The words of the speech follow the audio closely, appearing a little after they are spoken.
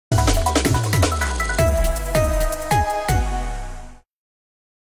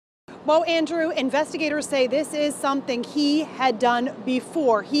Well, Andrew, investigators say this is something he had done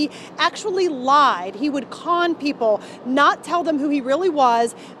before. He actually lied. He would con people, not tell them who he really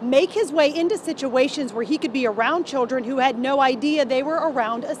was, make his way into situations where he could be around children who had no idea they were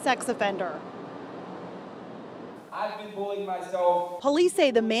around a sex offender. I've been bullying myself. Police say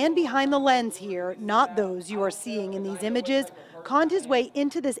the man behind the lens here, not those you are seeing in these images, conned his way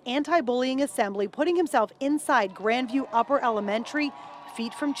into this anti-bullying assembly, putting himself inside Grandview Upper Elementary,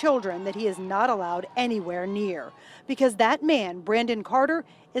 feet from children that he is not allowed anywhere near. Because that man, Brandon Carter,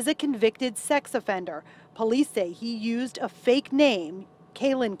 is a convicted sex offender. Police say he used a fake name,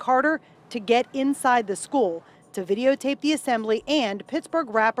 Kaylin Carter, to get inside the school, to videotape the assembly and Pittsburgh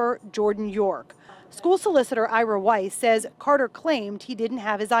rapper Jordan York. School solicitor Ira Weiss says Carter claimed he didn't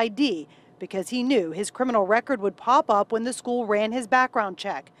have his ID because he knew his criminal record would pop up when the school ran his background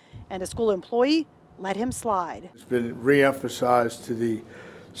check, and a school employee let him slide. It's been re-emphasized to the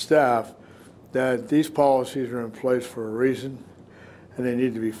staff that these policies are in place for a reason and they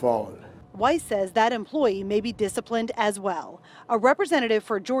need to be followed. Weiss says that employee may be disciplined as well. A representative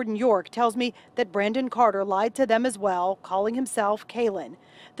for Jordan York tells me that Brandon Carter lied to them as well, calling himself Kaylin.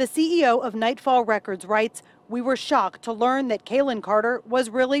 The CEO of Nightfall Records writes, "We were shocked to learn that Kaylin Carter was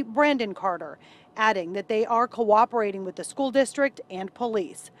really Brandon Carter," adding that they are cooperating with the school district and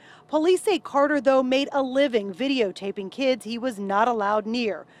police. Police say Carter, though, made a living videotaping kids he was not allowed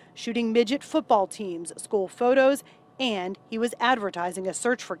near, shooting midget football teams, school photos, and he was advertising a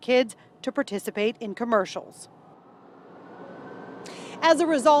search for kids to participate in commercials. As a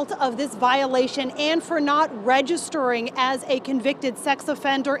result of this violation and for not registering as a convicted sex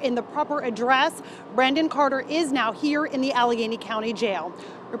offender in the proper address, Brandon Carter is now here in the Allegheny County Jail.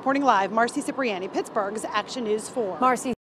 Reporting live, Marcy Cipriani, Pittsburgh's Action News 4. Marcy.